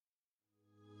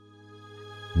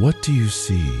What do you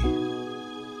see?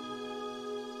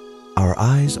 Our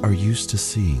eyes are used to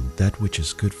seeing that which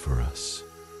is good for us.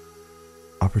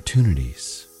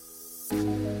 Opportunities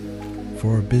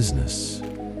for our business,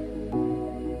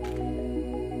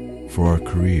 for our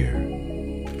career,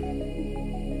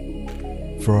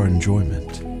 for our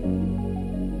enjoyment.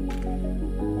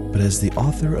 But as the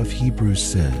author of Hebrews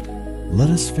said, let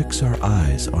us fix our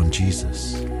eyes on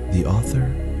Jesus, the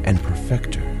author and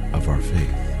perfecter of our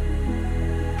faith.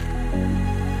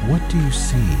 What do you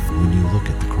see when you look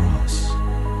at the cross?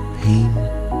 Pain,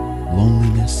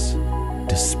 loneliness,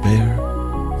 despair?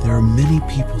 There are many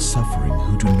people suffering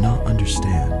who do not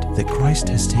understand that Christ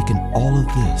has taken all of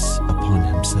this upon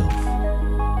himself.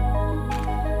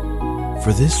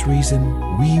 For this reason,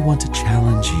 we want to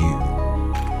challenge you.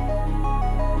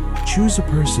 Choose a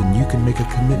person you can make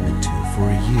a commitment to for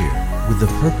a year with the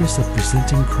purpose of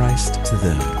presenting Christ to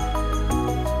them.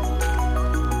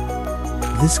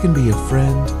 This can be a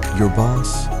friend, your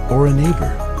boss, or a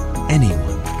neighbor,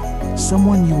 anyone,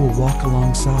 someone you will walk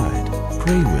alongside,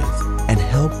 pray with, and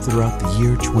help throughout the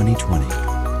year 2020,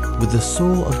 with the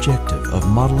sole objective of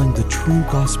modeling the true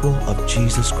gospel of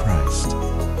Jesus Christ.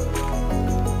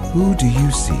 Who do you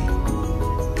see?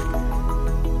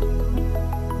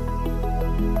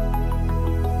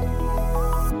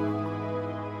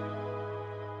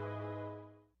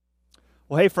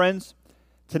 Well, hey friends,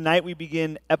 tonight we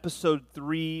begin episode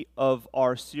 3 of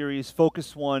our series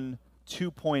Focus One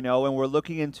 2.0, and we're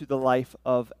looking into the life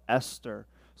of Esther.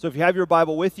 So if you have your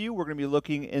Bible with you, we're going to be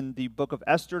looking in the book of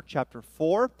Esther, chapter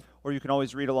 4, or you can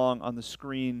always read along on the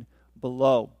screen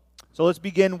below. So let's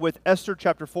begin with Esther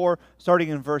chapter 4, starting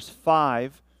in verse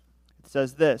 5. It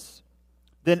says this: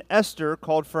 Then Esther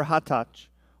called for Hathach,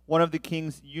 one of the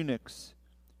king's eunuchs,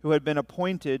 who had been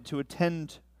appointed to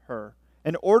attend her,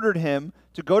 and ordered him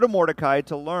to go to Mordecai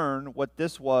to learn what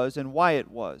this was and why it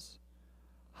was.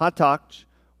 Hathach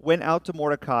went out to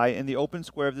Mordecai in the open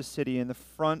square of the city in the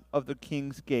front of the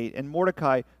king's gate, and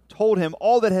Mordecai told him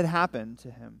all that had happened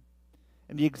to him,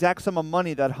 and the exact sum of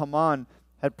money that Haman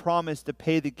had promised to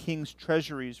pay the king's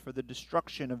treasuries for the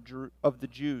destruction of the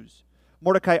Jews.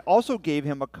 Mordecai also gave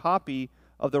him a copy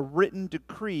of the written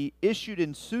decree issued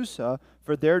in Susa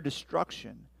for their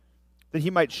destruction, that he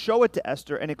might show it to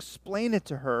Esther and explain it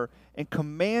to her and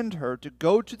command her to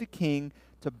go to the king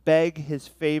to beg his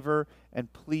favor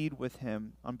and plead with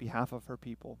him on behalf of her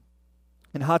people.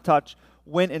 And Hathach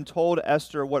went and told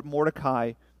Esther what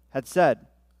Mordecai had said.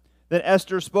 Then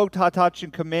Esther spoke to Hathach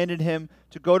and commanded him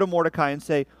to go to Mordecai and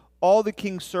say, all the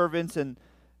king's servants and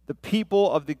the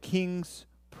people of the king's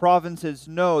provinces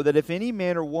know that if any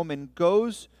man or woman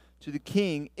goes to the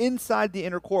king inside the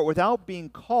inner court without being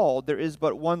called, there is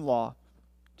but one law,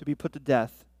 to be put to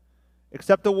death,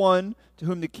 except the one to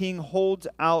whom the king holds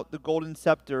out the golden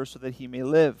scepter so that he may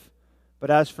live.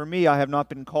 But as for me, I have not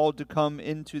been called to come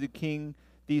into the king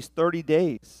these 30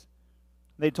 days.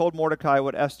 They told Mordecai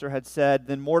what Esther had said.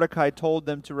 Then Mordecai told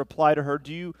them to reply to her,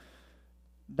 do you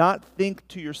not think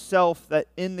to yourself that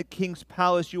in the king's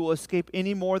palace you will escape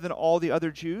any more than all the other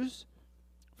Jews?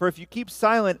 For if you keep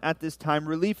silent at this time,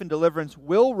 relief and deliverance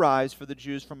will rise for the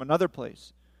Jews from another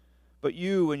place, but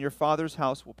you and your father's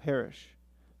house will perish.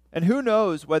 And who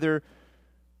knows whether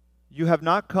you have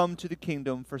not come to the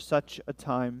kingdom for such a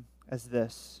time as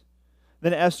this.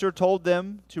 Then Esther told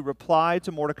them to reply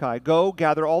to Mordecai, go,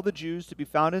 gather all the Jews to be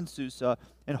found in Susa,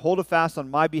 and hold a fast on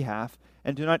my behalf,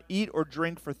 and do not eat or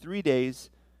drink for 3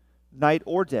 days, night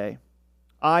or day.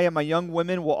 I and my young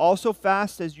women will also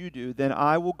fast as you do. Then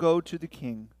I will go to the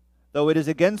king, though it is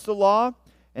against the law,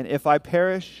 and if I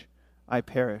perish, I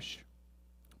perish.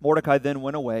 Mordecai then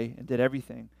went away and did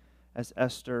everything as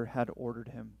Esther had ordered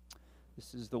him.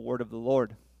 This is the word of the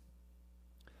Lord.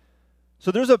 So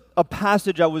there's a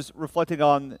passage I was reflecting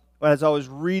on as I was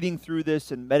reading through this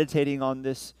and meditating on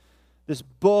this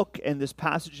book and this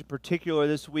passage in particular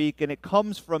this week, and it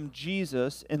comes from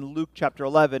Jesus in Luke chapter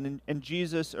 11, and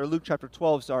Jesus, or Luke chapter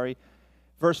 12,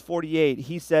 verse 48.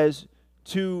 He says,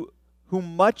 to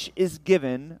whom much is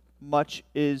given, much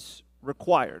is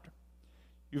required.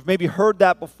 You've maybe heard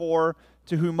that before.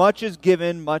 To whom much is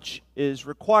given, much is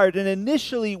required. And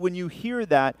initially, when you hear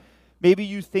that, maybe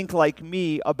you think like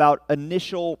me about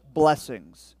initial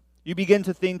blessings. You begin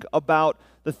to think about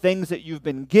the things that you've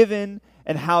been given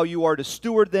and how you are to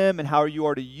steward them and how you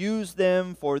are to use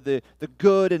them for the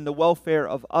good and the welfare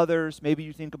of others. Maybe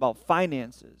you think about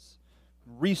finances,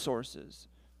 resources,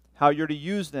 how you're to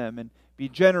use them and be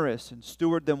generous and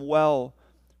steward them well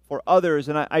for others.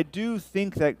 And I do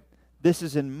think that this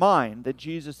is in mind, that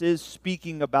Jesus is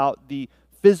speaking about the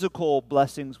physical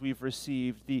blessings we've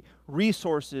received, the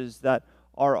resources that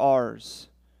are ours.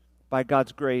 by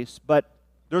God's grace. But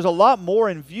there's a lot more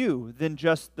in view than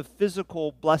just the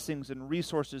physical blessings and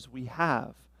resources we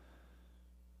have,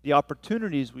 the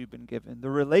opportunities we've been given, the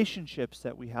relationships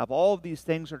that we have. All of these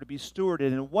things are to be stewarded.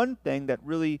 And one thing that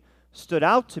really stood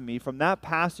out to me from that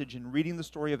passage in reading the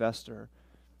story of Esther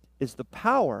is the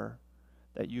power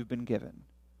that you've been given.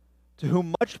 To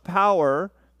whom much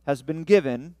power has been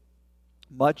given,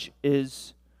 much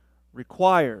is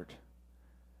required.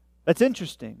 That's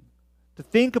interesting, to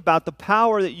think about the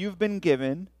power that you've been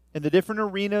given in the different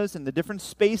arenas and the different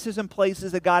spaces and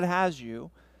places that God has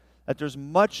you, that there's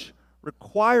much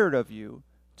required of you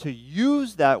to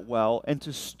use that well and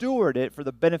to steward it for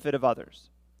the benefit of others.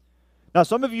 Now,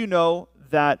 some of you know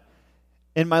that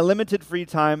in my limited free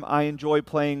time, I enjoy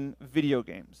playing video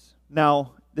games.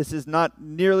 Now, this is not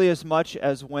nearly as much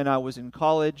as when I was in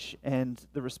college and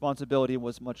the responsibility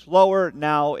was much lower.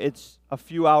 Now it's a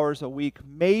few hours a week,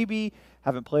 maybe.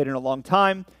 Haven't played in a long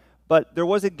time. But there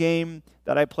was a game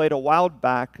that I played a while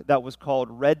back that was called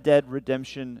Red Dead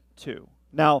Redemption 2.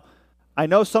 Now, I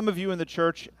know some of you in the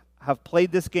church have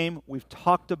played this game. We've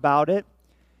talked about it.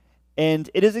 And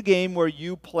it is a game where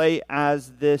you play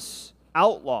as this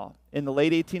outlaw in the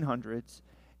late 1800s.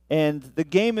 And the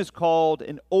game is called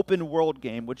an open world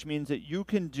game, which means that you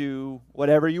can do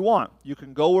whatever you want. You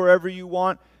can go wherever you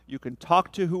want. You can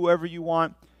talk to whoever you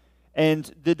want.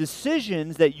 And the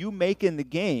decisions that you make in the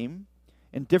game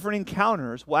and different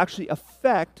encounters will actually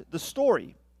affect the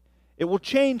story. It will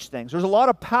change things. There's a lot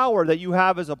of power that you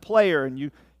have as a player, and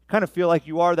you kind of feel like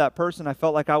you are that person. I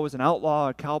felt like I was an outlaw,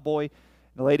 a cowboy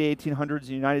in the late 1800s in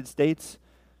the United States.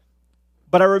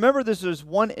 But I remember there's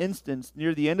one instance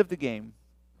near the end of the game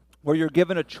where you're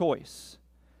given a choice.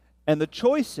 And the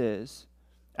choice is,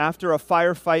 after a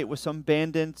firefight with some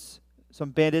bandits,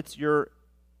 you're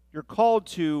called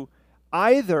to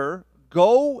either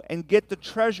go and get the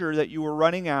treasure that you were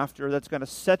running after that's going to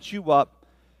set you up,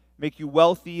 make you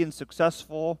wealthy and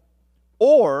successful,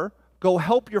 or go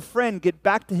help your friend get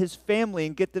back to his family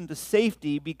and get them to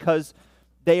safety because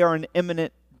they are in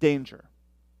imminent danger.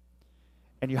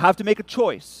 And you have to make a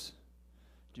choice.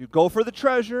 Do you go for the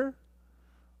treasure,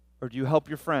 or do you help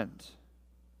your friend?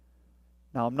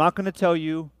 Now, I'm not going to tell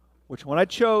you which one I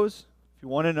chose. If you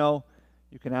want to know,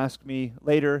 you can ask me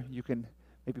later. You can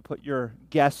maybe put your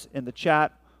guess in the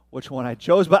chat which one I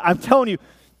chose. But I'm telling you,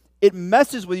 it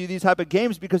messes with you, these type of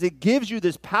games, because it gives you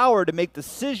this power to make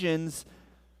decisions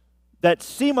that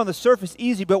seem on the surface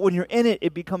easy, but when you're in it,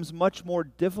 it becomes much more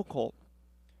difficult.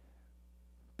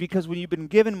 Because when you've been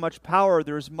given much power,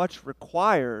 there is much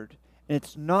required. And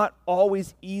it's not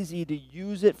always easy to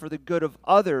use it for the good of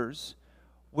others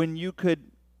when you could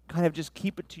kind of just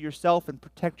keep it to yourself and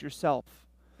protect yourself.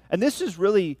 And this is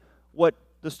really what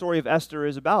the story of Esther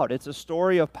is about. It's a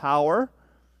story of power,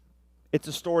 it's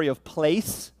a story of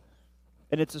place,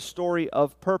 and it's a story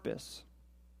of purpose.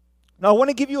 Now, I want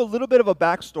to give you a little bit of a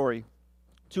backstory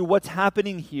to what's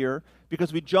happening here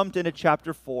because we jumped into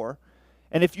chapter 4.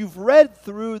 And if you've read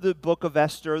through the book of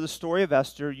Esther, the story of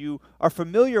Esther, you are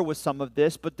familiar with some of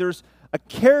this, but there's a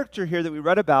character here that we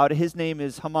read about. His name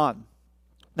is Haman.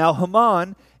 Now,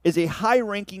 Haman is a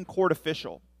high-ranking court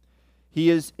official. He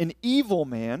is an evil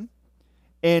man,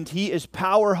 and he is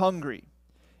power-hungry.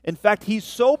 In fact, he's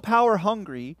so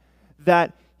power-hungry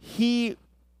that he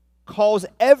calls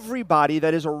everybody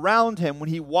that is around him when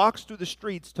he walks through the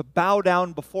streets to bow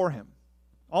down before him,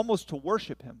 almost to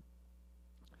worship him.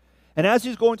 And as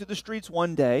he's going through the streets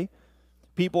one day,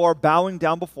 people are bowing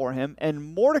down before him,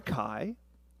 and Mordecai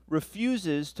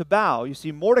refuses to bow. You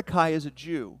see, Mordecai is a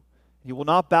Jew. He will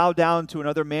not bow down to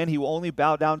another man. He will only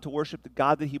bow down to worship the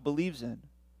God that he believes in.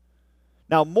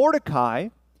 Now, Mordecai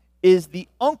is the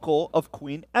uncle of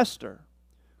Queen Esther.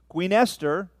 Queen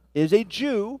Esther is a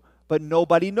Jew, but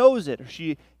nobody knows it.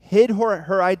 She hid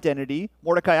her identity.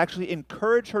 Mordecai actually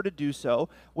encouraged her to do so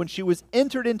when she was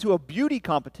entered into a beauty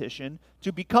competition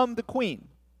to become the queen.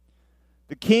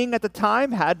 The king at the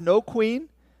time had no queen,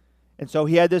 and so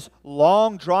he had this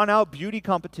long, drawn-out beauty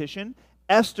competition.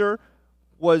 Esther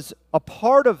was a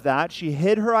part of that. She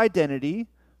hid her identity.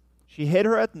 She hid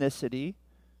her ethnicity.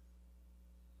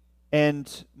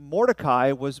 And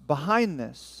Mordecai was behind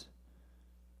this.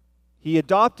 He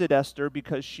adopted Esther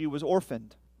because she was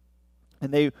orphaned.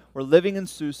 And they were living in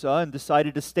Susa and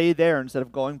decided to stay there instead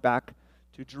of going back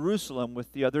to Jerusalem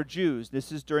with the other Jews.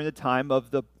 This is during the time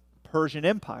of the Persian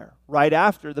Empire, right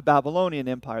after the Babylonian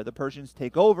Empire. The Persians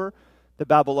take over the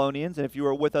Babylonians, and if you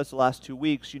were with us the last 2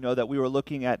 weeks, you know that we were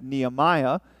looking at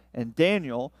Nehemiah and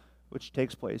Daniel, which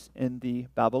takes place in the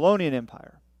Babylonian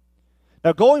Empire.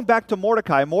 Now, going back to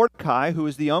Mordecai, who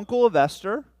is the uncle of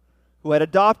Esther, who had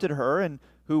adopted her, and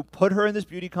who put her in this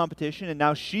beauty competition, and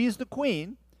now she's the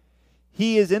queen.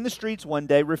 He is in the streets one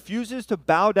day, refuses to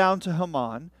bow down to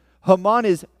Haman. Haman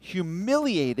is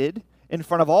humiliated in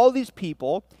front of all these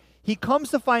people. He comes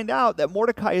to find out that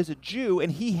Mordecai is a Jew,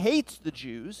 and he hates the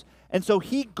Jews. And so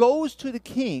he goes to the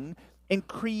king and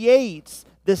creates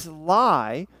this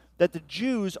lie that the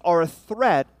Jews are a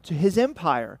threat to his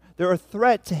empire. They're a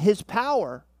threat to his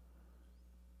power.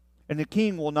 And the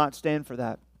king will not stand for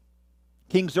that.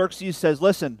 King Xerxes says,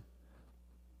 listen,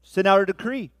 send out a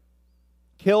decree.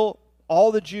 Kill all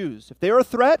the Jews. If they are a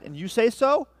threat and you say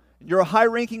so, and you're a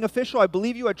high-ranking official, I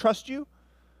believe you, I trust you,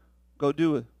 go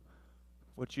do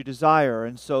what you desire.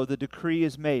 And so the decree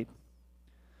is made,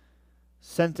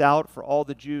 sent out for all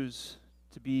the Jews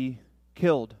to be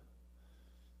killed.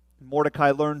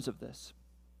 Mordecai learns of this,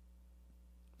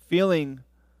 feeling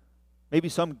maybe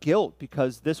some guilt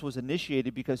because this was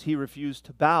initiated because he refused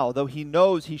to bow, though he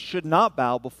knows he should not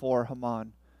bow before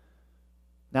Haman.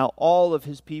 Now all of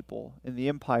his people in the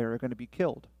empire are going to be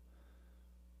killed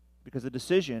because of the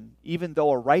decision, even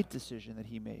though a right decision that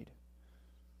he made.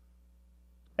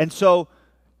 And so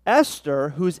Esther,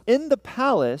 who's in the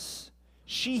palace,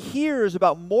 she hears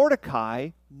about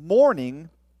Mordecai mourning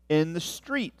in the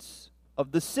streets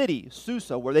of the city,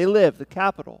 Susa, where they live, the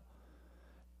capital.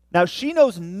 Now, she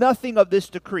knows nothing of this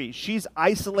decree. She's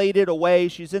isolated away.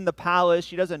 She's in the palace.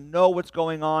 She doesn't know what's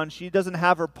going on. She doesn't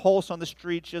have her pulse on the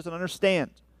street. She doesn't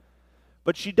understand.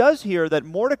 But she does hear that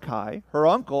Mordecai, her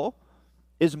uncle,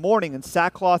 is mourning in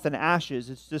sackcloth and ashes.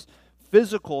 It's this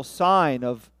physical sign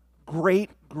of great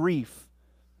grief.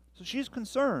 So she's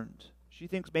concerned. She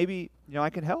thinks maybe, I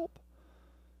can help.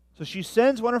 So she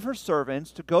sends one of her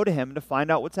servants to go to him to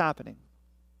find out what's happening.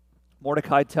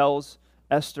 Mordecai tells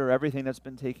Esther everything that's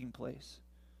been taking place,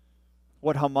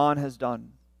 what Haman has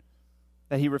done,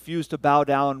 that he refused to bow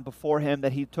down before him,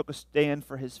 that he took a stand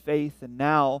for his faith, and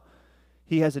now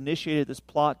he has initiated this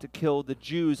plot to kill the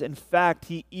Jews. In fact,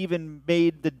 he even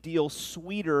made the deal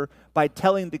sweeter by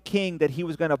telling the king that he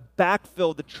was going to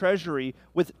backfill the treasury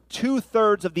with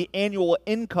 2/3 of the annual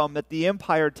income that the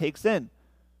empire takes in.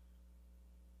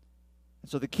 And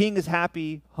so the king is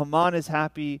happy, Haman is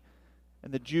happy,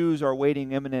 and the Jews are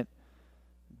awaiting imminent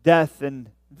death.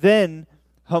 And then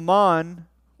Haman,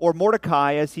 or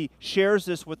Mordecai, as he shares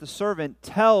this with the servant,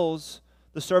 tells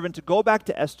the servant to go back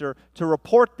to Esther to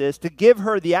report this, to give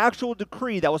her the actual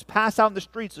decree that was passed out in the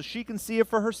street so she can see it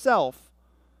for herself.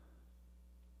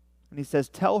 And he says,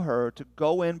 tell her to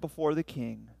go in before the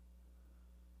king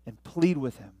and plead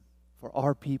with him for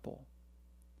our people.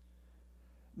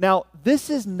 Now, this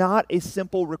is not a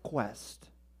simple request.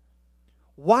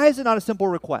 Why is it not a simple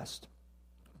request?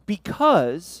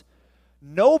 Because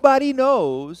nobody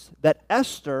knows that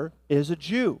Esther is a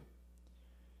Jew.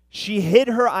 She hid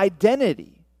her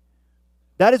identity.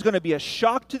 That is going to be a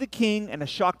shock to the king and a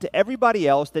shock to everybody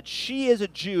else that she is a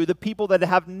Jew, the people that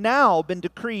have now been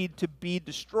decreed to be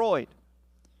destroyed.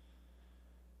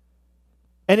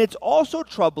 And it's also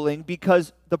troubling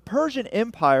because the Persian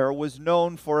Empire was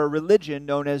known for a religion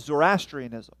known as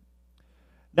Zoroastrianism.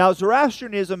 Now,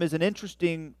 Zoroastrianism is an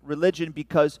interesting religion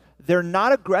because they're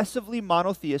not aggressively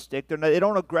monotheistic. They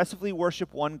don't aggressively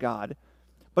worship one God.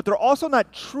 But they're also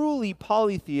not truly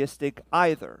polytheistic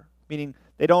either, meaning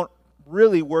they don't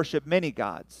really worship many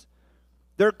gods.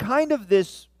 They're kind of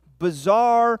this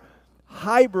bizarre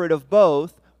hybrid of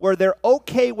both, where they're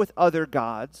okay with other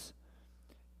gods,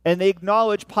 and they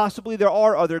acknowledge possibly there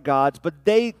are other gods, but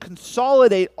they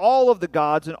consolidate all of the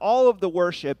gods and all of the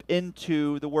worship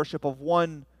into the worship of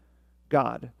one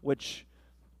God, which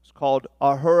is called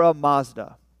Ahura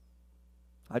Mazda.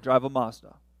 I drive a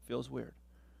Mazda. Feels weird.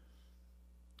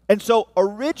 And so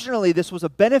originally this was a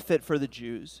benefit for the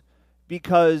Jews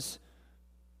because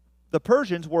the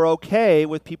Persians were okay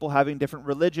with people having different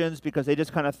religions because they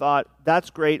just kind of thought, that's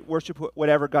great, worship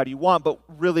whatever God you want, but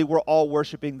really we're all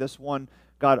worshiping this one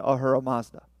God, Ahura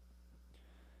Mazda.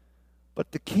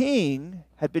 But the king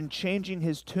had been changing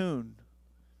his tune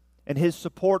and his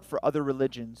support for other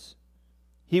religions.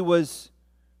 He was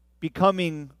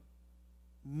becoming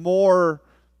more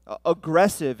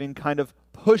aggressive in kind of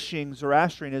pushing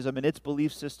Zoroastrianism and its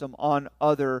belief system on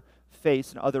other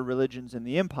faiths and other religions in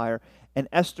the empire. And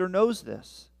Esther knows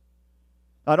this.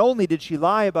 Not only did she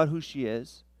lie about who she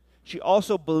is, she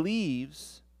also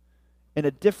believes in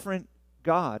a different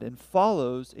God and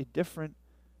follows a different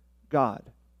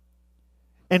God.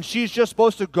 And she's just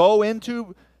supposed to go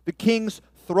into the king's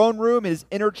throne room in his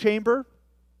inner chamber,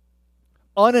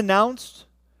 unannounced,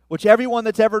 which everyone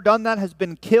that's ever done that has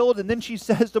been killed. And then she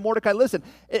says to Mordecai, listen,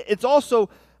 it's also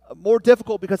more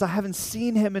difficult because I haven't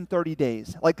seen him in 30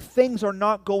 days. Like, things are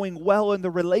not going well in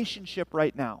the relationship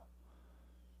right now.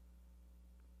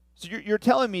 So you're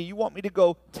telling me you want me to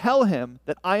go tell him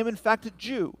that I am in fact a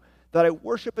Jew, that I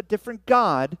worship a different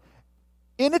God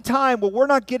in a time where we're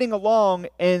not getting along,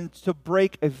 and to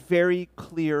break a very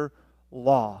clear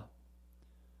law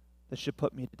that should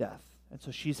put me to death. And so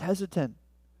she's hesitant,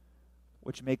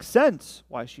 which makes sense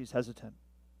why she's hesitant.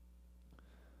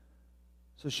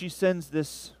 So she sends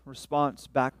this response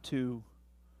back to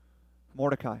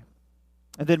Mordecai.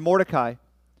 And then Mordecai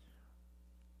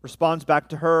responds back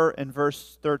to her in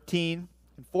verse 13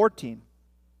 and 14.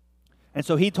 And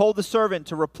so he told the servant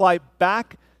to reply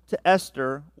back to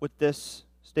Esther with this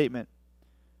statement: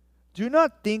 "Do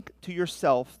not think to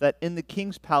yourself that in the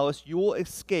king's palace you will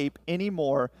escape any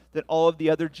more than all of the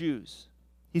other Jews."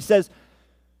 He says,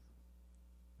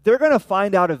 they're going to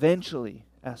find out eventually,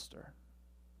 Esther,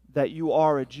 that you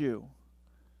are a Jew,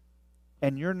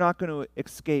 and you're not going to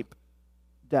escape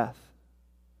death.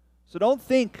 So don't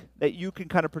think that you can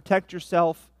kind of protect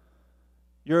yourself.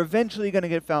 You're eventually going to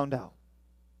get found out.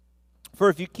 "For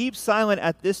if you keep silent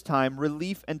at this time,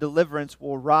 relief and deliverance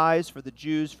will rise for the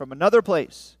Jews from another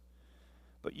place,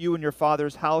 but you and your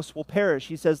father's house will perish."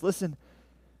 He says, listen,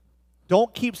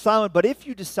 don't keep silent, but if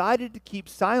you decided to keep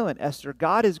silent, Esther,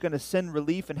 God is going to send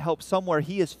relief and help somewhere.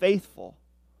 He is faithful.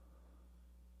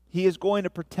 He is going to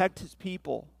protect his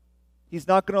people. He's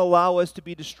not going to allow us to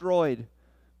be destroyed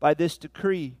by this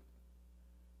decree.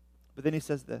 But then he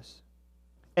says this: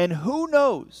 "And who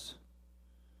knows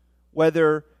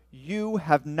whether you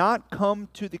have not come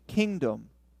to the kingdom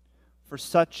for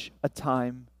such a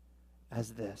time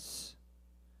as this."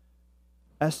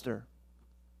 Esther,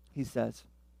 he says,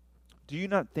 do you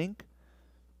not think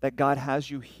that God has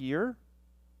you here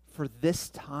for this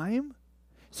time?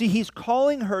 See, he's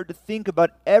calling her to think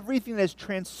about everything that has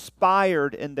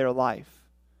transpired in their life.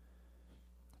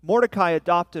 Mordecai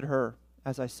adopted her,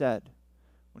 as I said,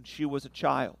 when she was a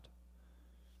child.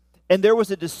 And there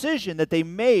was a decision that they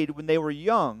made when they were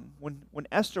young, when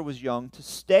Esther was young, to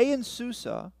stay in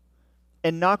Susa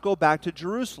and not go back to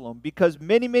Jerusalem. Because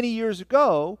many, many years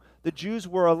ago, the Jews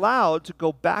were allowed to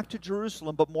go back to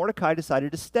Jerusalem, but Mordecai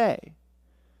decided to stay.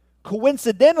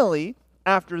 Coincidentally,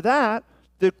 after that,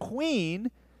 the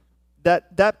queen,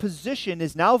 that position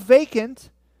is now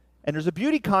vacant, and there's a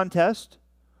beauty contest,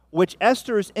 which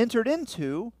Esther is entered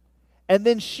into, and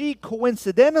then she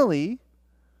coincidentally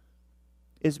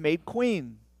is made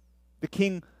queen. The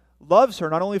king loves her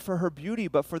not only for her beauty,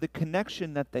 but for the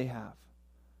connection that they have.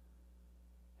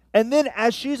 And then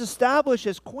as she's established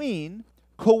as queen,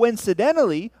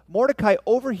 coincidentally, Mordecai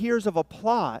overhears of a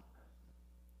plot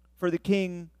for the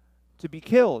king to be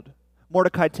killed.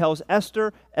 Mordecai tells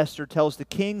Esther, Esther tells the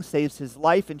king, saves his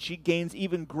life, and she gains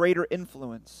even greater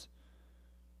influence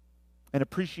and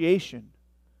appreciation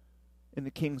in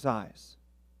the king's eyes.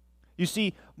 You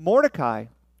see, Mordecai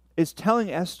is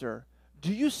telling Esther,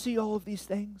 do you see all of these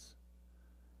things?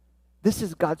 This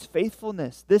is God's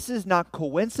faithfulness. This is not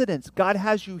coincidence. God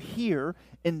has you here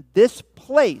in this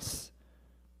place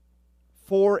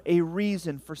for a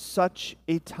reason, for such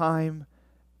a time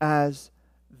as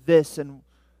this. And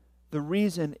the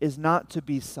reason is not to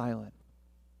be silent.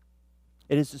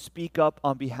 It is to speak up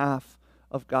on behalf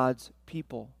of God's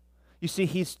people. You see,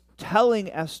 he's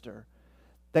telling Esther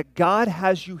that God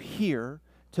has you here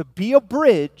to be a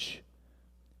bridge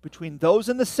between those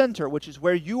in the center, which is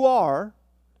where you are,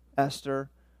 Esther,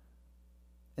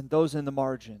 and those in the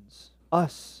margins.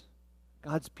 Us,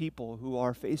 God's people who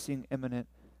are facing imminent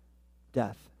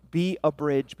death. Be a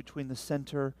bridge between the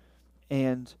center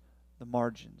and the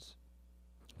margins.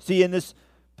 See, in this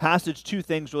passage, two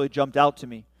things really jumped out to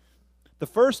me. The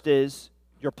first is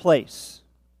your place,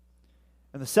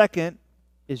 and the second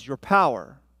is your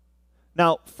power.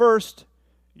 Now, first,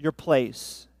 your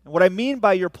place. And what I mean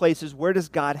by your place is, where does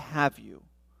God have you?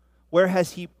 Where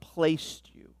has he placed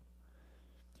you?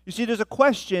 You see, there's a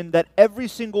question that every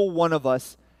single one of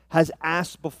us has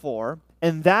asked before,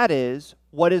 and that is,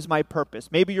 what is my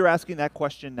purpose? Maybe you're asking that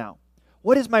question now.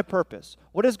 What is my purpose?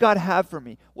 What does God have for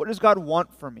me? What does God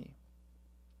want for me?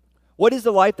 What is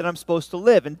the life that I'm supposed to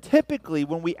live? And typically,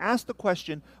 when we ask the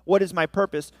question, what is my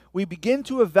purpose, we begin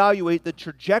to evaluate the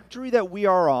trajectory that we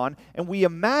are on, and we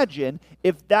imagine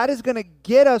if that is going to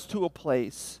get us to a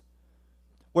place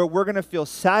where we're going to feel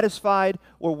satisfied,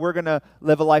 or we're going to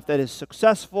live a life that is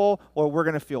successful, or we're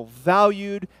going to feel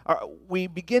valued. We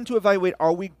begin to evaluate,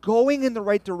 are we going in the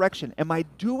right direction? Am I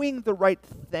doing the right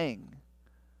thing?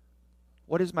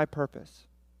 What is my purpose?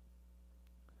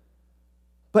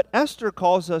 But Esther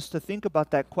calls us to think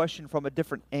about that question from a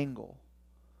different angle.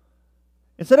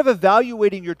 Instead of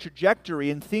evaluating your trajectory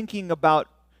and thinking about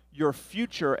your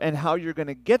future and how you're going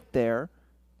to get there,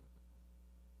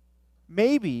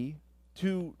 maybe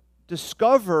to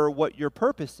discover what your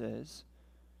purpose is,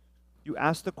 you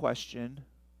ask the question,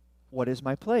 what is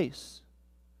my place?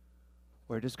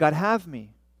 Where does God have me?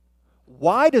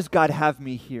 Why does God have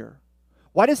me here?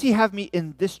 Why does He have me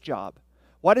in this job?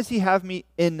 Why does He have me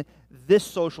in this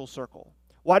social circle?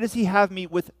 Why does He have me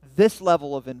with this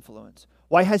level of influence?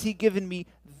 Why has He given me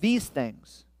these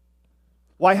things?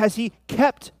 Why has He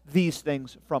kept these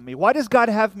things from me? Why does God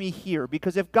have me here?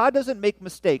 Because if God doesn't make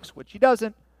mistakes, which He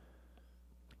doesn't,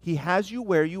 He has you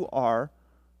where you are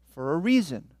for a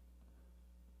reason.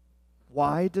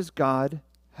 Why does God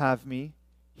have me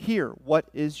here? What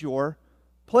is your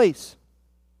place?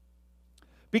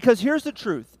 Because here's the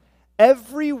truth.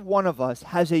 Every one of us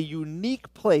has a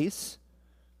unique place,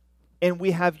 and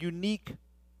we have unique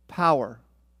power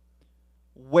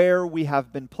where we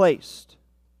have been placed.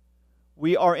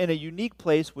 We are in a unique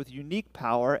place with unique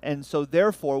power, and so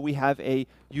therefore we have a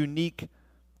unique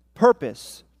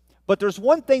purpose. But there's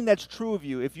one thing that's true of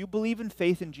you if you believe in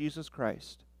faith in Jesus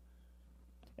Christ,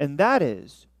 and that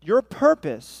is your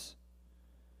purpose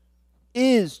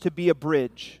is to be a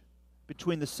bridge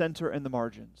between the center and the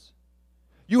margins.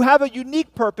 You have a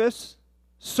unique purpose,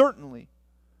 certainly,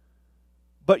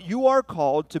 but you are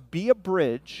called to be a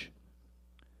bridge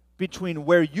between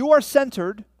where you are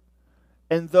centered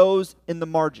and those in the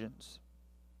margins.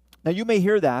 Now you may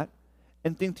hear that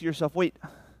and think to yourself, wait,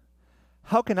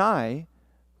 how can I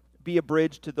be a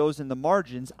bridge to those in the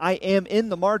margins? I am in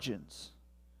the margins.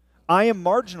 I am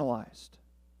marginalized.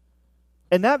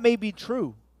 And that may be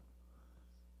true.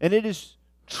 And it is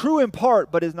true in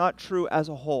part, but is not true as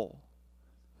a whole.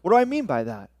 What do I mean by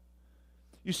that?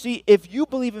 You see, if you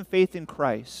believe in faith in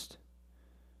Christ,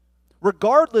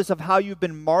 regardless of how you've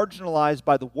been marginalized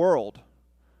by the world,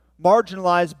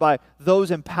 marginalized by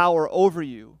those in power over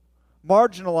you,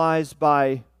 marginalized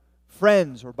by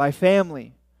friends or by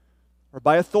family or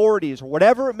by authorities or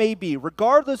whatever it may be,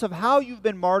 regardless of how you've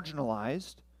been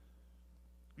marginalized,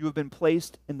 you have been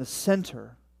placed in the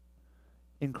center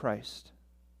in Christ.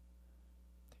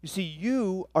 You see,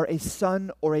 you are a son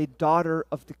or a daughter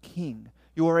of the King.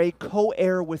 You are a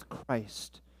co-heir with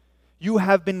Christ. You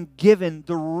have been given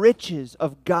the riches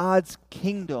of God's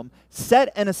kingdom,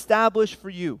 set and established for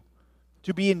you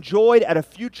to be enjoyed at a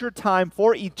future time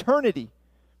for eternity,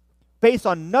 based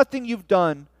on nothing you've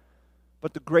done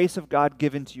but the grace of God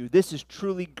given to you. This is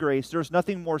truly grace. There's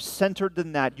nothing more centered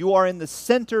than that. You are in the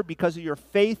center because of your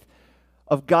faith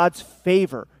of God's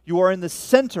favor. You are in the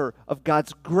center of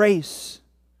God's grace.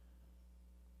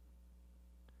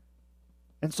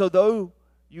 And so though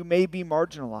you may be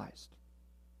marginalized,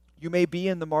 you may be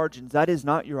in the margins, that is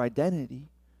not your identity.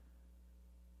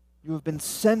 You have been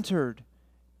centered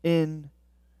in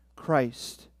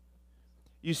Christ.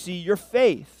 You see, your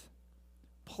faith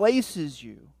places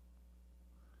you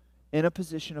in a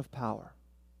position of power.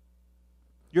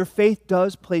 Your faith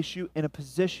does place you in a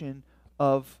position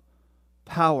of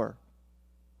power.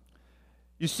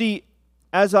 You see,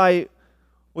 as I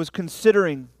was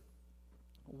considering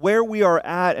where we are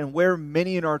at and where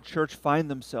many in our church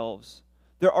find themselves,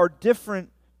 there are different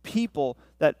people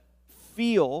that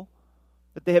feel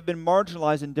that they have been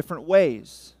marginalized in different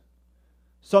ways.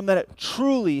 Some that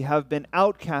truly have been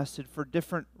outcasted for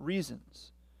different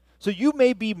reasons. So you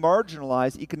may be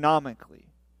marginalized economically.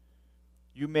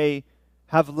 You may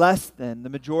have less than the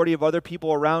majority of other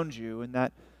people around you, and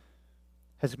that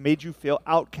has made you feel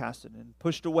outcasted and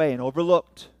pushed away and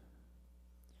overlooked.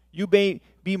 You may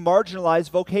be marginalized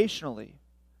vocationally.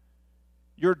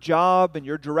 Your job and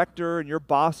your director and your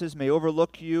bosses may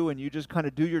overlook you, and you just kind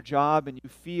of do your job and you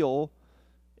feel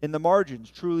in the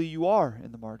margins. Truly, you are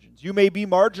in the margins. You may be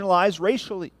marginalized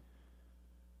racially.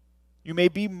 You may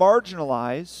be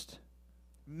marginalized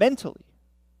mentally.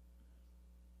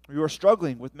 You are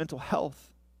struggling with mental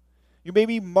health. You may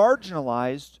be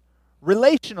marginalized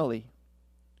relationally,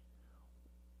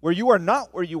 where you are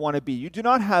not where you want to be. You do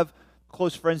not have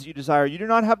close friends that you desire. You do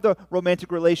not have the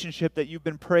romantic relationship that you've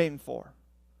been praying for.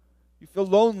 You feel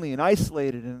lonely and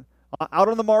isolated and out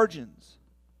on the margins.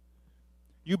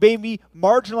 You may be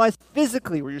marginalized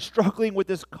physically, where you're struggling with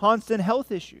this constant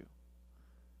health issue.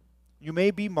 You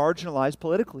may be marginalized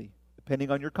politically,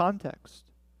 depending on your context.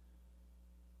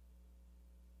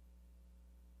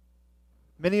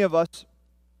 Many of us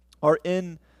are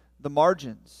in the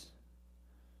margins.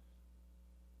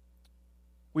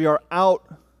 We are out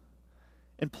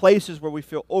in places where we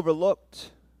feel overlooked,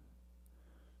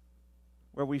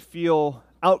 where we feel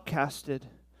outcasted.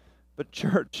 But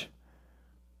church,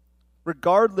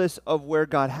 regardless of where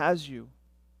God has you,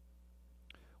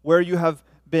 where you have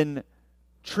been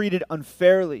treated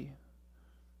unfairly,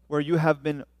 where you have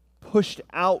been pushed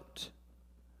out,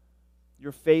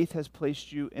 Your faith has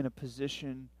placed you in a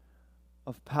position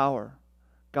of power.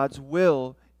 God's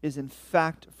will is in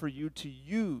fact for you to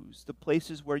use the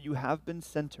places where you have been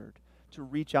centered to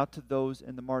reach out to those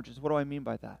in the margins. What do I mean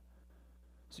by that?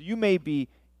 So you may be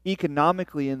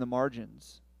economically in the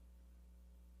margins,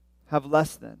 have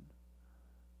less than,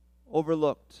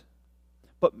 overlooked,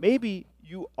 but maybe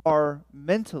you are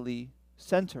mentally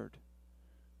centered.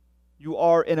 You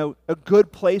are in a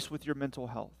good place with your mental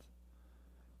health.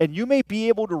 And you may be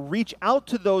able to reach out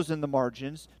to those in the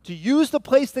margins, to use the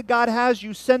place that God has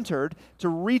you centered, to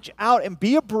reach out and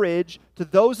be a bridge to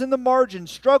those in the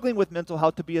margins struggling with mental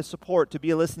health, to be a support, to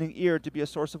be a listening ear, to be a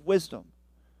source of wisdom.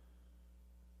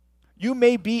 You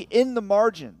may be in the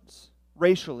margins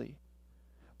racially,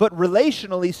 but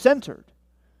relationally centered.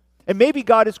 And maybe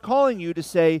God is calling you to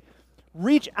say,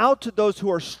 reach out to those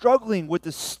who are struggling with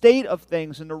the state of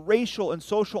things and the racial and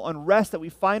social unrest that we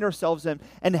find ourselves in,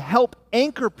 and help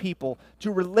anchor people to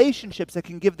relationships that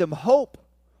can give them hope.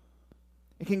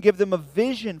 It can give them a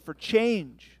vision for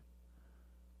change.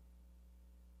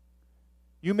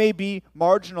 You may be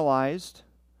marginalized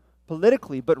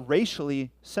politically, but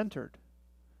racially centered.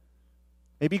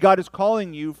 Maybe God is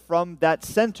calling you from that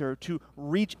center to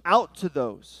reach out to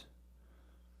those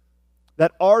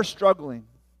that are struggling.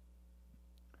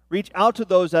 Reach out to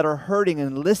those that are hurting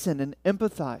and listen and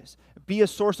empathize. Be a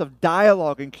source of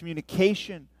dialogue and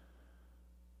communication.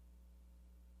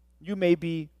 You may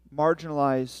be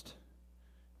marginalized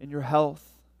in your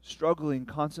health, struggling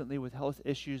constantly with health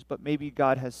issues, but maybe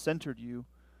God has centered you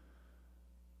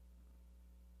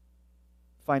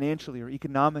financially or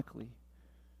economically,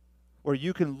 where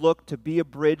you can look to be a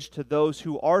bridge to those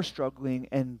who are struggling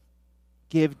and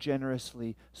give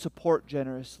generously, support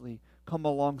generously, come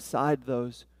alongside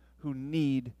those who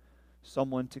need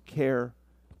someone to care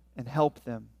and help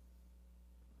them.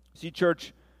 See,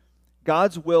 church,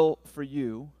 God's will for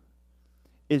you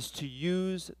is to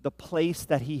use the place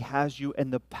that He has you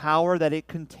and the power that it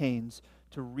contains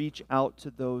to reach out to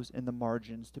those in the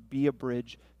margins, to be a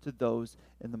bridge to those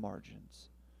in the margins.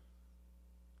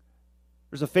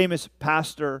 There's a famous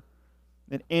pastor,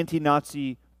 an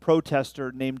anti-Nazi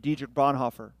protester named Dietrich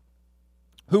Bonhoeffer,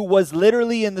 who was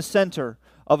literally in the center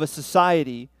of a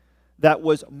society that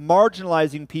was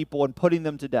marginalizing people and putting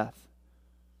them to death.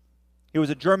 He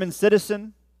was a German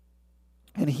citizen,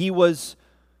 and he was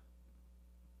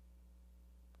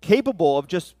capable of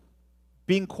just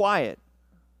being quiet.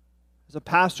 As a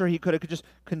pastor, he could have just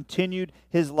continued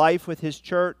his life with his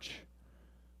church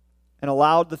and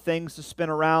allowed the things to spin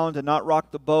around and not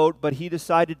rock the boat, but he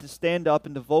decided to stand up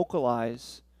and to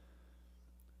vocalize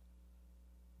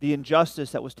the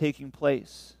injustice that was taking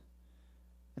place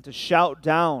and to shout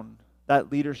down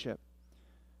that leadership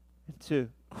and to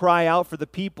cry out for the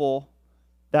people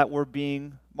that were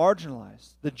being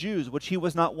marginalized, the Jews, which he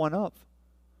was not one of.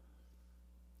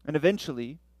 And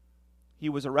eventually, he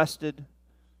was arrested,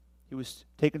 he was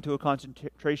taken to a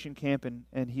concentration camp,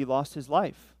 and he lost his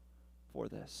life for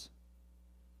this.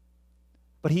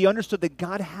 But he understood that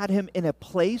God had him in a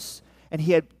place, and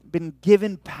he had been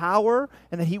given power,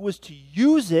 and that he was to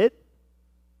use it,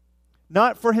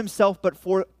 not for himself, but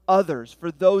for others,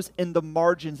 for those in the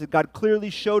margins. And God clearly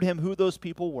showed him who those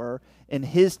people were in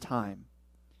his time.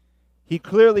 He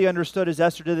clearly understood, as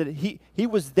Esther did, that he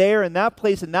was there in that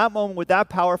place, in that moment, with that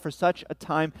power for such a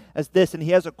time as this. And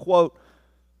he has a quote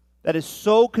that is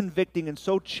so convicting and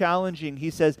so challenging. He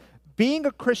says, "Being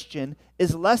a Christian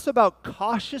is less about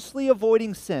cautiously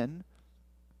avoiding sin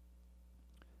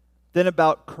than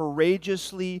about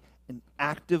courageously and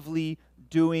actively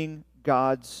doing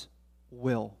God's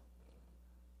will."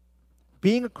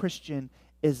 Being a Christian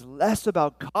is less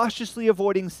about cautiously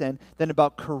avoiding sin than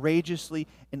about courageously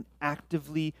and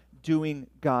actively doing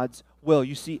God's will.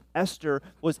 You see, Esther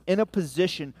was in a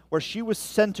position where she was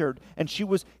centered and she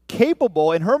was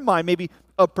capable, in her mind maybe,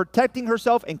 of protecting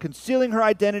herself and concealing her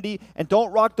identity and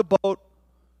don't rock the boat.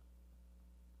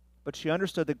 But she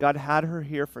understood that God had her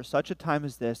here for such a time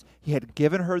as this. He had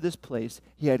given her this place.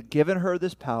 He had given her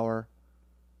this power.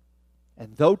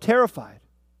 And though terrified,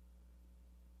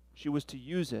 she was to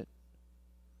use it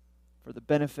for the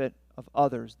benefit of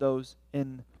others, those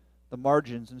in the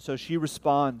margins. And so she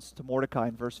responds to Mordecai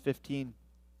in verse 15.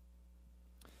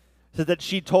 It says that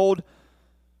she told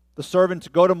the servant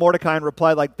to go to Mordecai and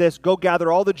reply like this: "Go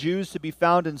gather all the Jews to be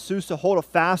found in Susa, hold a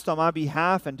fast on my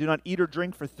behalf, and do not eat or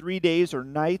drink for 3 days or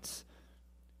nights."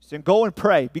 She said, "Go and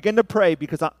pray, begin to pray,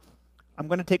 because I'm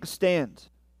going to take a stand.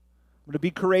 I'm going to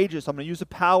be courageous. I'm going to use the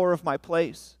power of my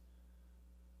place.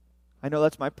 I know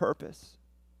that's my purpose."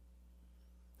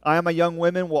 I am a young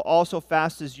woman, will also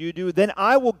fast as you do. Then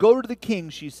I will go to the king,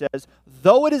 she says,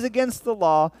 though it is against the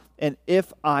law, and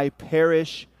if I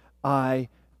perish, I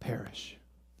perish.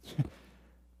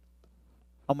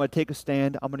 I'm going to take a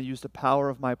stand. I'm going to use the power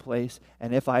of my place.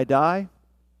 And if I die,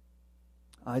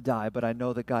 I die. But I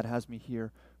know that God has me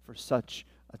here for such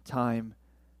a time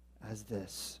as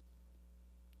this.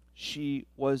 She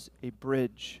was a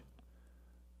bridge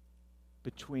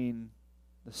between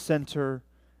the center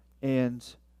and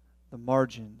the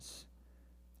margins.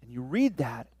 And you read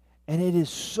that, and it is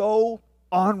so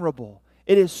honorable.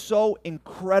 It is so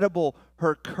incredible,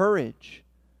 her courage.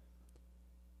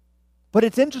 But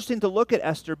it's interesting to look at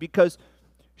Esther because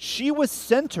she was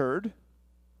centered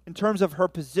in terms of her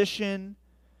position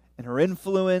and her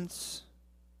influence,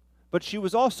 but she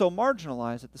was also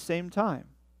marginalized at the same time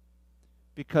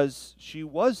because she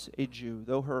was a Jew,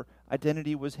 though her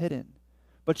identity was hidden.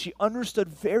 But she understood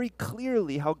very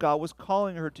clearly how God was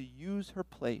calling her to use her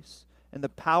place and the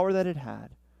power that it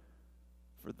had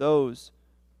for those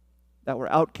that were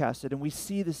outcasted. And we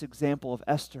see this example of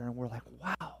Esther, and we're like,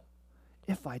 wow,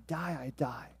 if I die, I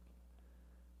die.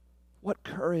 What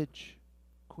courage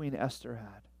Queen Esther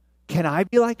had. Can I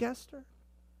be like Esther?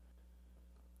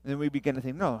 And then we begin to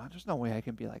think, no, there's no way I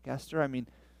can be like Esther. I mean,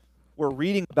 we're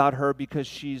reading about her because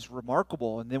she's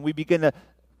remarkable. And then we begin to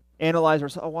analyze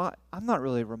ourselves. Oh, well, I'm not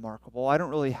really remarkable. I don't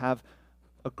really have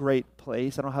a great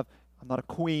place. I'm not a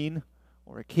queen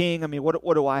or a king. I mean,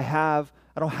 what do I have?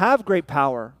 I don't have great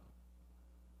power.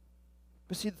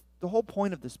 But see, the whole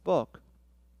point of this book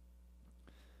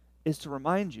is to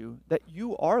remind you that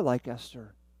you are like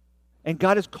Esther. And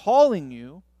God is calling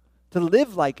you to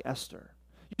live like Esther.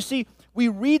 You see, we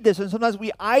read this and sometimes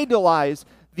we idolize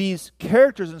these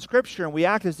characters in Scripture and we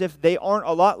act as if they aren't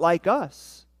a lot like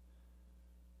us.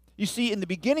 You see, in the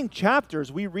beginning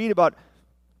chapters, we read about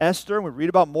Esther and we read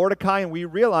about Mordecai and we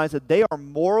realize that they are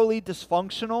morally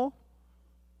dysfunctional.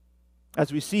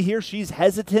 As we see here, she's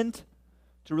hesitant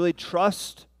to really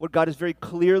trust what God is very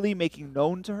clearly making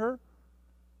known to her.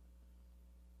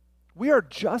 We are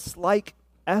just like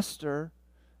Esther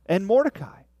and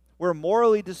Mordecai. We're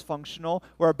morally dysfunctional.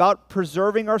 We're about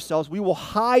preserving ourselves. We will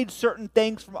hide certain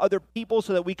things from other people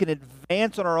so that we can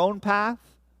advance on our own path.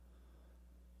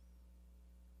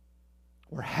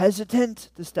 We're hesitant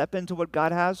to step into what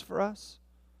God has for us.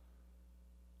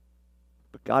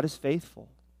 But God is faithful.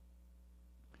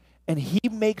 And He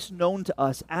makes known to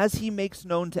us, as He makes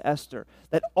known to Esther,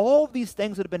 that all these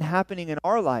things that have been happening in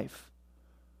our life,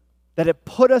 that have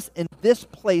put us in this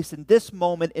place, in this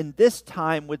moment, in this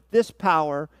time, with this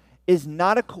power, is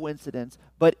not a coincidence,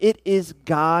 but it is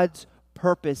God's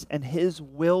purpose and His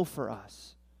will for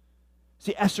us.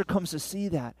 See, Esther comes to see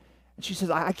that. And she says,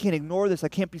 I can't ignore this. I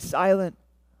can't be silent.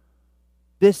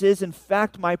 This is, in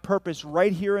fact, my purpose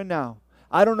right here and now.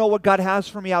 I don't know what God has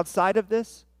for me outside of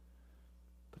this,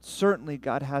 but certainly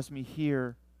God has me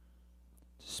here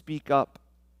to speak up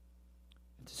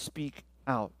and to speak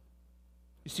out.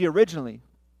 You see, originally,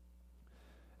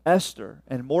 Esther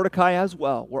and Mordecai as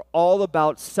well were all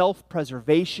about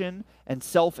self-preservation and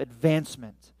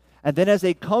self-advancement. And then as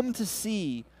they come to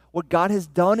see what God has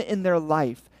done in their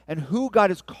life and who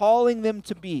God is calling them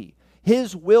to be,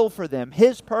 His will for them,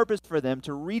 His purpose for them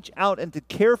to reach out and to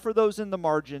care for those in the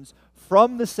margins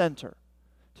from the center,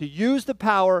 to use the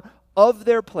power of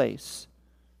their place,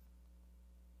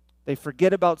 they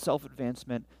forget about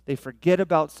self-advancement. They forget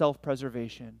about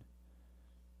self-preservation.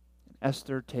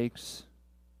 Esther takes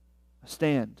a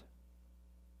stand.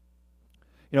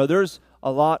 You know, there's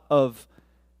a lot of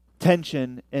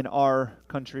tension in our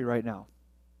country right now.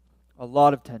 A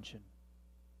lot of tension.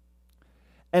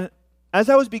 And as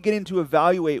I was beginning to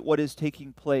evaluate what is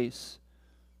taking place,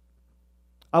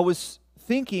 I was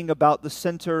thinking about the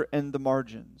center and the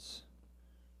margins.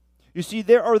 You see,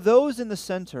 there are those in the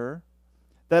center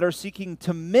that are seeking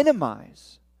to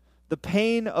minimize the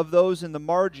pain of those in the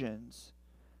margins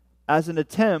as an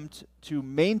attempt to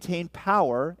maintain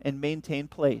power and maintain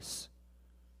place.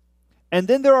 And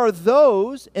then there are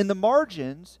those in the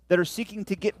margins that are seeking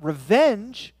to get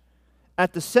revenge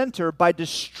at the center by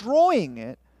destroying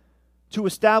it to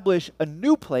establish a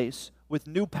new place with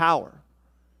new power.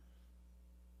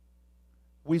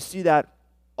 We see that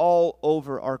all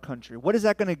over our country. What is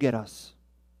that going to get us?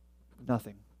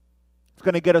 Nothing. It's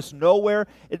going to get us nowhere.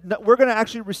 We're going to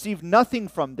actually receive nothing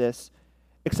from this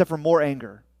except for more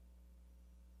anger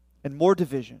and more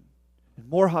division and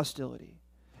more hostility.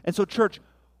 And so, church,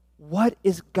 what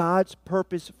is God's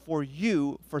purpose for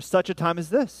you for such a time as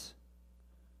this?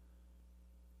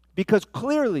 Because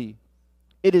clearly,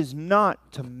 it is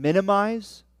not to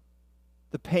minimize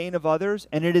the pain of others,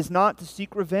 and it is not to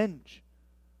seek revenge.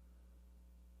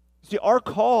 See, our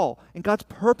call and God's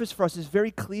purpose for us is very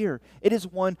clear. It is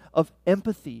one of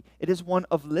empathy. It is one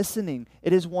of listening.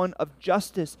 It is one of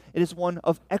justice. It is one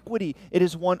of equity. It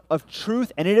is one of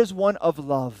truth, and it is one of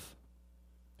love.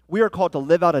 We are called to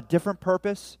live out a different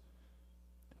purpose,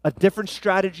 a different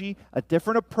strategy, a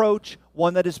different approach,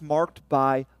 one that is marked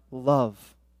by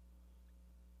love.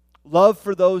 Love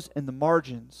for those in the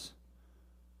margins.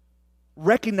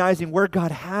 Recognizing where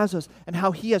God has us and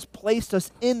how He has placed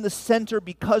us in the center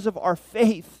because of our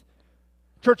faith.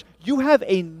 Church, you have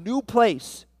a new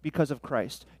place because of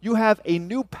Christ. You have a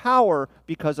new power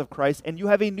because of Christ, and you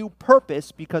have a new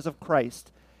purpose because of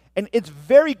Christ. And it's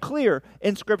very clear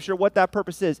in Scripture what that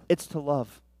purpose is. It's to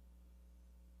love.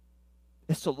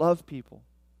 It's to love people.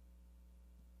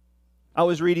 I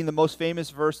was reading the most famous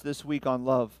verse this week on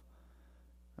love.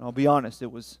 And I'll be honest,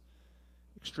 it was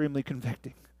extremely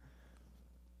convicting.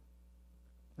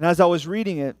 And as I was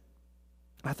reading it,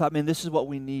 I thought, man, this is what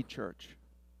we need, church.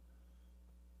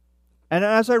 And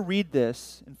as I read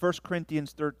this in 1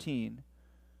 Corinthians 13,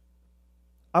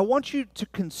 I want you to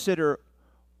consider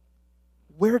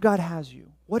where God has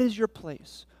you. What is your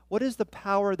place? What is the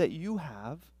power that you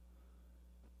have?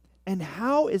 And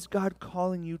how is God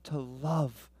calling you to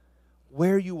love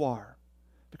where you are?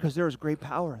 Because there is great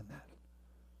power in that.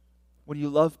 When you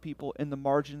love people in the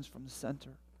margins from the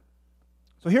center.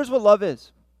 So here's what love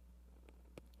is.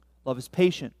 Love is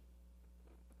patient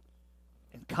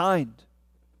and kind.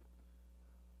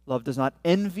 Love does not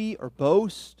envy or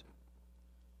boast.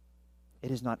 It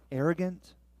is not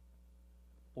arrogant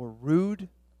or rude.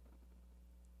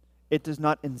 It does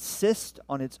not insist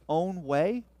on its own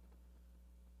way.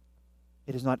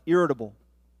 It is not irritable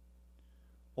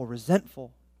or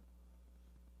resentful.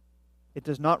 It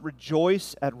does not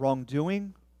rejoice at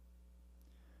wrongdoing,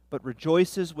 but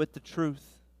rejoices with the truth.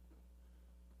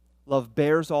 Love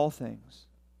bears all things,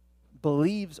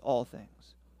 believes all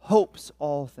things, hopes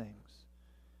all things,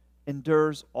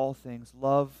 endures all things.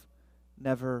 Love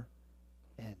never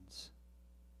ends.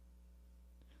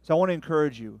 So I want to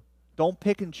encourage you, don't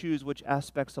pick and choose which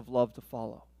aspects of love to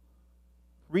follow.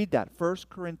 Read that, 1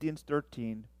 Corinthians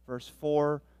 13, verse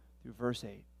 4 through verse 8.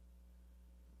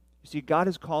 You see, God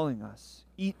is calling us,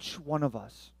 each one of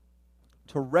us,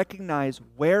 to recognize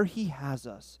where He has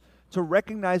us, to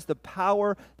recognize the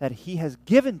power that He has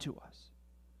given to us,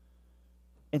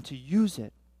 and to use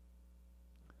it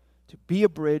to be a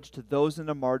bridge to those in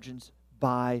the margins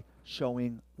by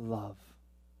showing love,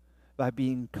 by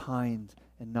being kind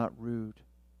and not rude,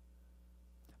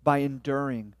 by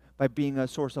enduring, by being a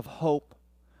source of hope,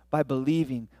 by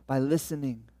believing, by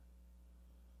listening,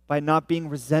 by not being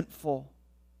resentful,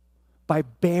 by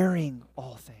bearing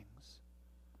all things.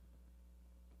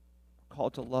 We're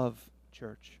called to love,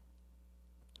 church.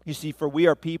 You see, for we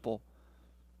are people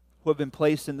who have been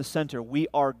placed in the center. We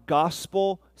are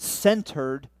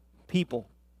gospel-centered people.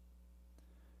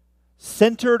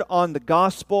 Centered on the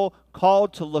gospel,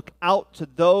 called to look out to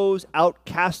those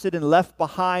outcasted and left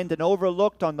behind and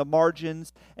overlooked on the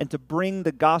margins, and to bring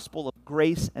the gospel of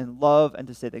grace and love, and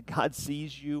to say that God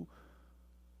sees you.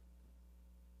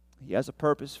 He has a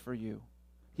purpose for you.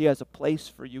 He has a place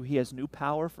for you. He has new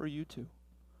power for you too.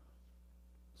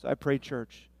 So I pray,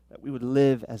 church, that we would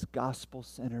live as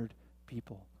gospel-centered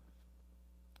people,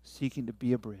 seeking to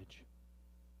be a bridge.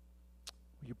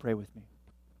 Will you pray with me?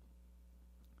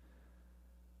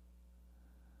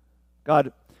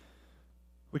 God,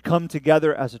 we come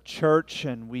together as a church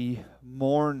and we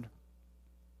mourn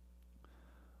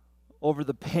over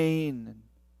the pain and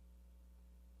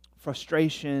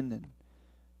frustration and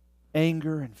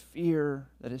anger and fear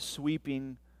that is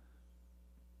sweeping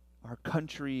our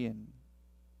country and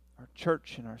our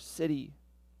church and our city.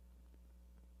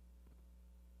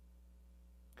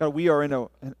 God, we are in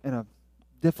a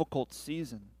difficult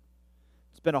season.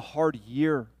 It's been a hard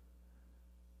year.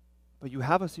 But you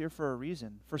have us here for a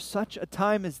reason. For such a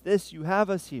time as this, you have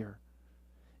us here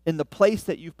in the place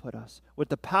that you've put us, with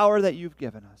the power that you've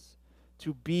given us,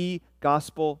 to be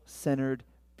gospel-centered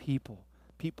people,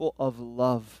 people of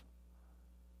love.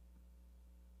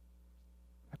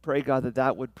 I pray, God, that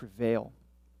that would prevail,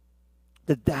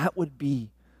 that that would be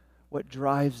what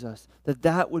drives us, that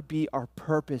that would be our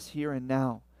purpose here and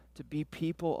now, to be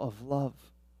people of love,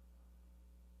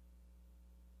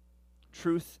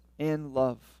 truth and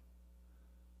love.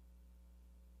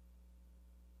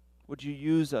 Would you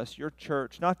use us, your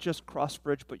church, not just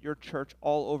Crossbridge, but your church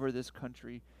all over this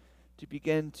country, to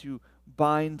begin to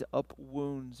bind up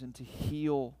wounds and to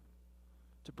heal,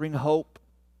 to bring hope,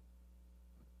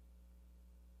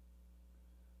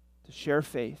 to share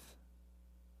faith,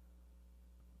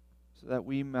 so that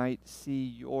we might see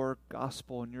your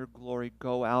gospel and your glory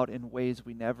go out in ways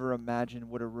we never imagined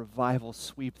would a revival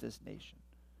sweep this nation.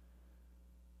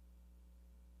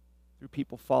 Through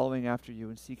people following after you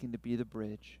and seeking to be the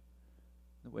bridge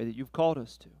in the way that you've called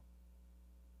us to,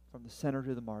 from the center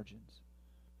to the margins.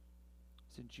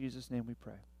 It's in Jesus' name we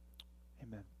pray.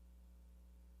 Amen.